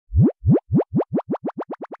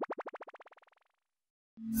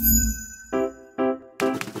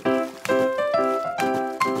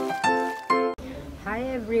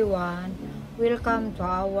Welcome to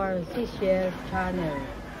our Seashell channel.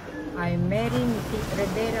 I'm Mary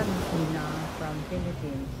Rivera Messina from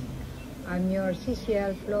Philippines. I'm your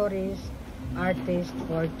Seashell florist artist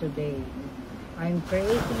for today. I'm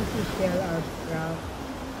creating seashell art craft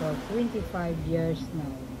for 25 years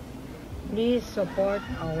now. Please support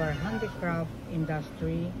our handicraft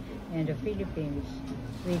industry in the Philippines.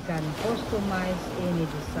 We can customize any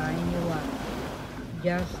design you want.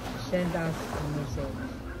 Just send us a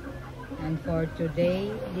message. And for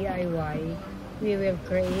today DIY, we will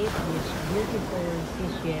create these beautiful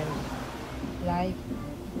seashells like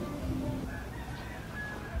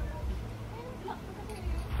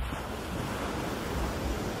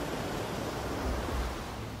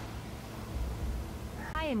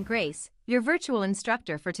I am Grace, your virtual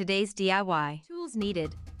instructor for today's DIY. Tools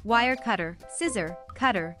needed: wire cutter, scissor,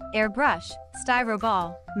 cutter, airbrush, styro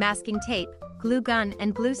ball, masking tape, glue gun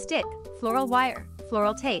and glue stick, floral wire,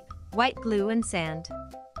 floral tape, white glue and sand.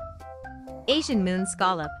 Asian moon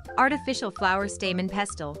scallop, artificial flower stamen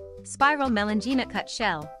pestle, spiral Melongina cut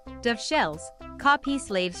shell, dove shells, Kapis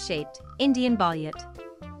slaves shaped, Indian balayette.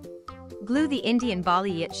 Glue the Indian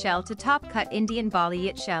balayette shell to top cut Indian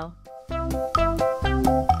balayette shell.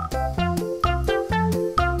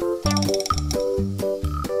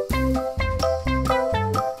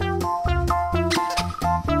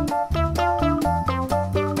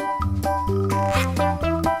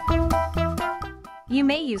 You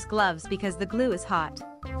may use gloves because the glue is hot.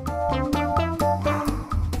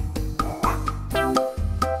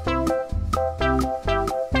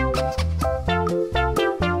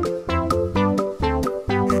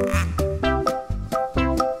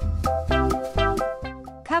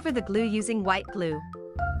 Cover the glue using white glue.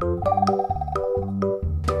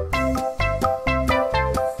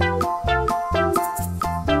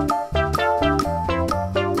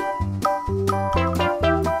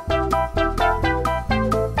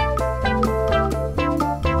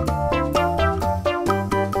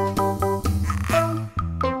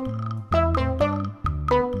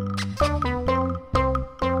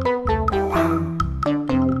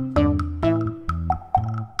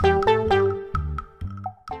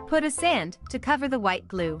 Put a sand to cover the white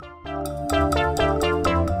glue.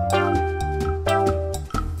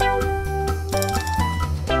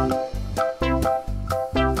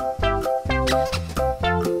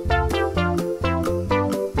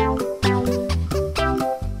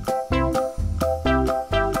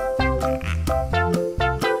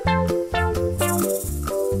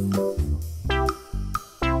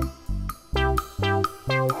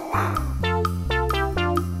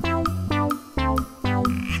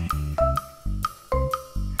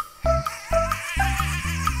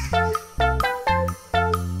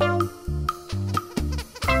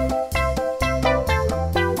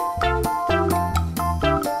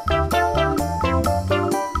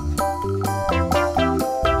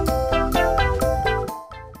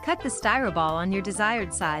 Cut the styro ball on your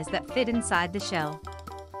desired size that fit inside the shell.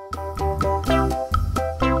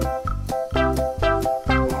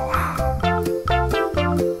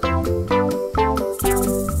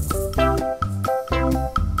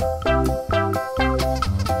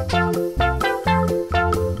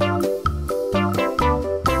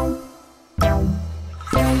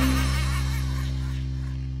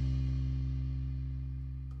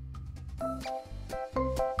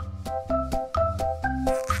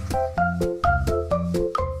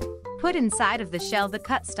 Put inside of the shell the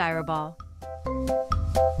cut styro ball.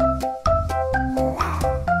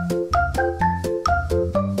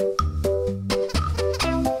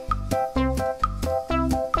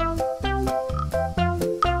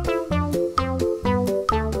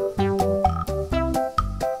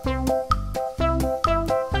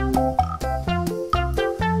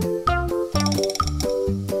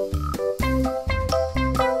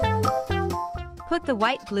 Put the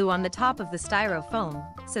white glue on the top of the styrofoam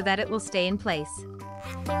so that it will stay in place.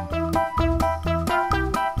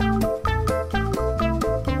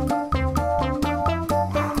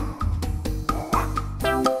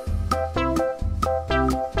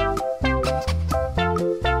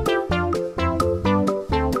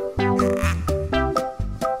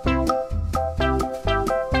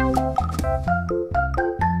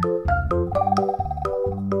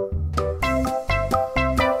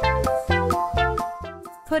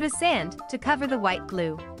 Put a sand to cover the white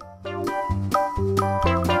glue.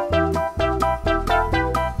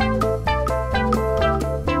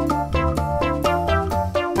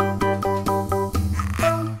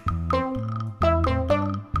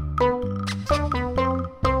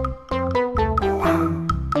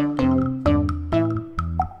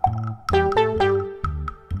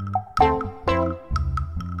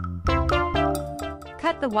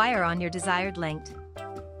 wire on your desired length.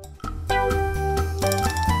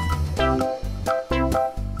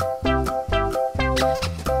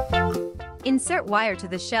 Insert wire to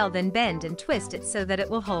the shell, then bend and twist it so that it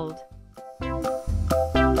will hold.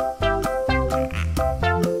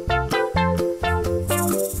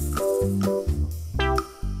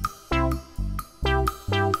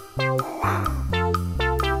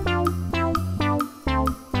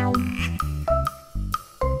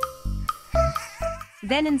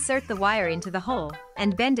 Then insert the wire into the hole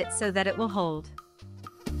and bend it so that it will hold.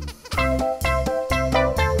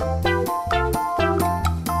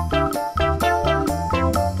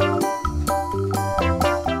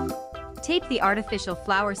 Tape the artificial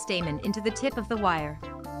flower stamen into the tip of the wire.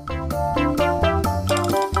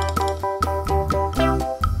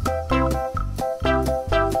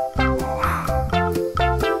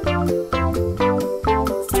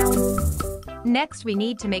 Next, we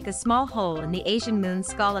need to make a small hole in the Asian moon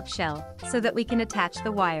scallop shell so that we can attach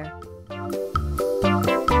the wire.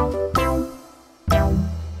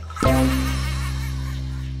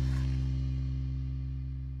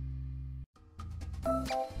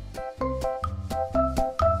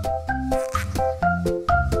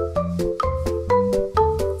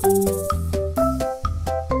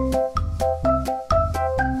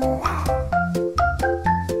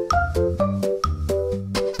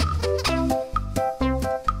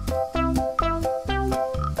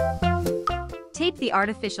 Tape the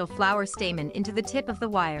artificial flower stamen into the tip of the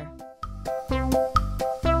wire.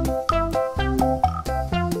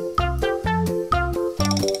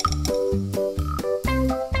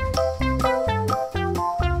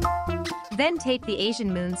 Then tape the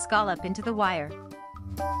Asian moon scallop into the wire.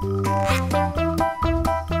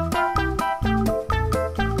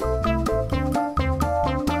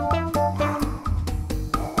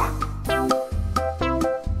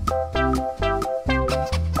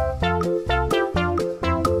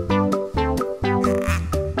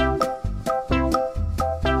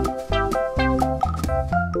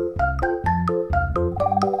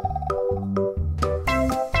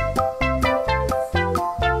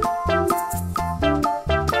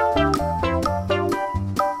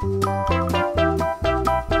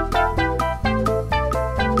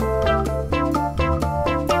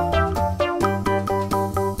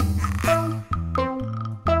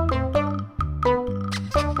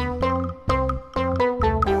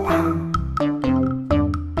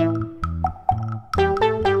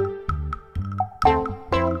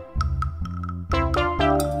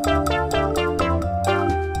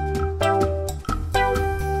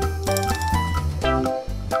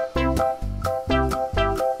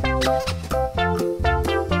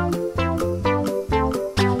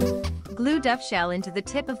 Glue duff shell into the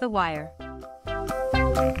tip of the wire.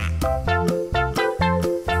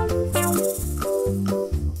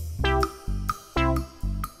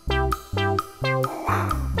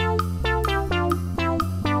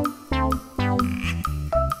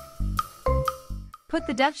 Put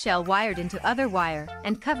the duff shell wired into other wire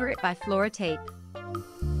and cover it by Floral Tape.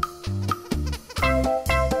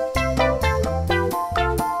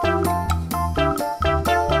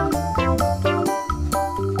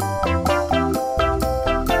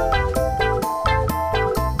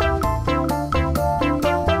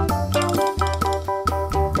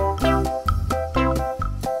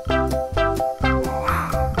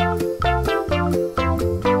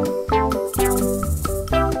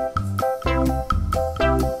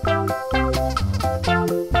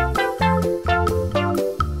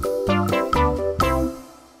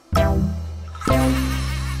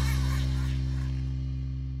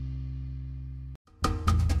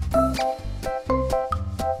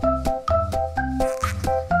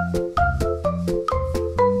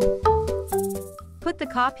 Put the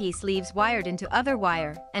Kapis leaves wired into other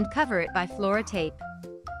wire and cover it by Floral Tape.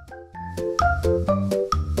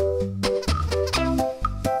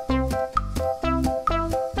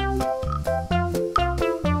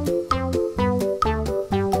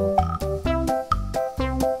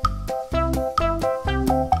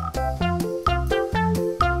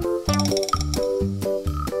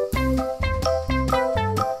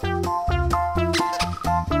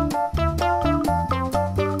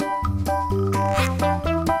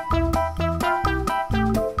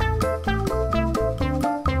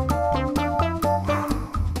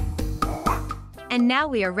 And now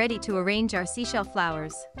we are ready to arrange our seashell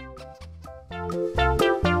flowers.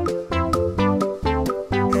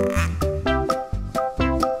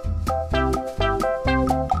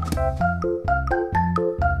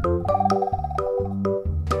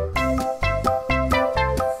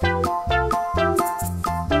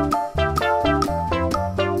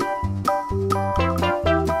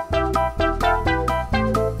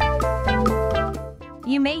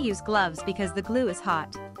 may use gloves because the glue is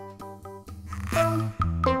hot.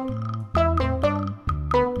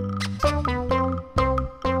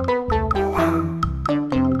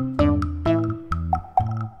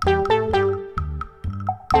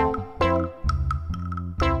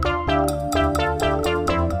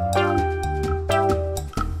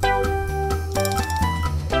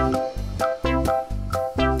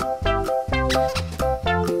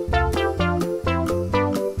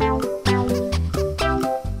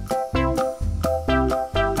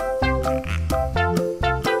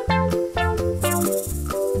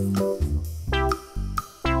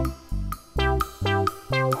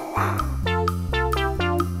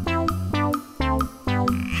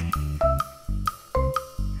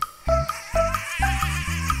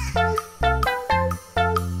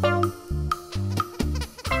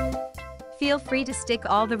 Feel free to stick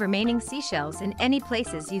all the remaining seashells in any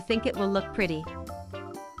places you think it will look pretty.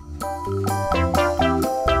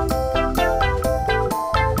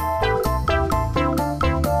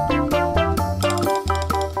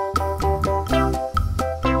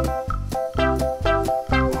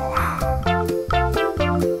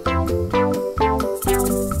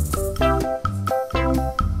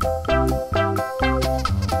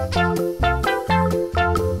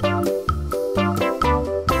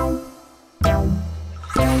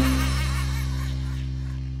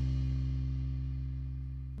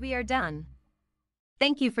 We are done.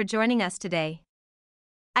 Thank you for joining us today.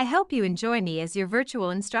 I hope you enjoy me as your virtual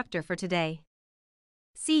instructor for today.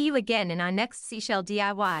 See you again in our next seashell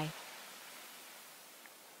DIY.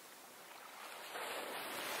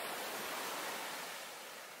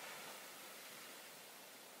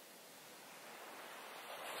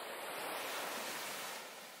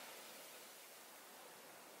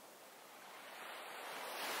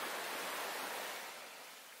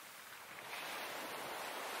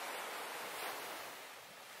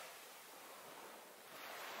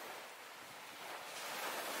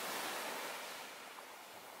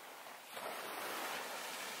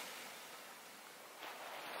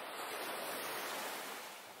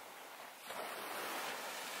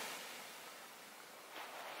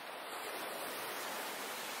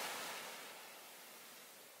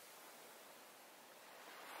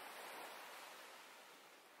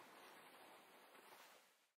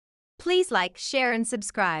 Please like, share and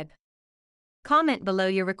subscribe. Comment below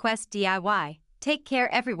your request DIY. Take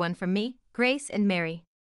care everyone from me, Grace and Mary.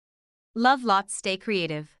 Love lots, stay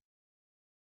creative.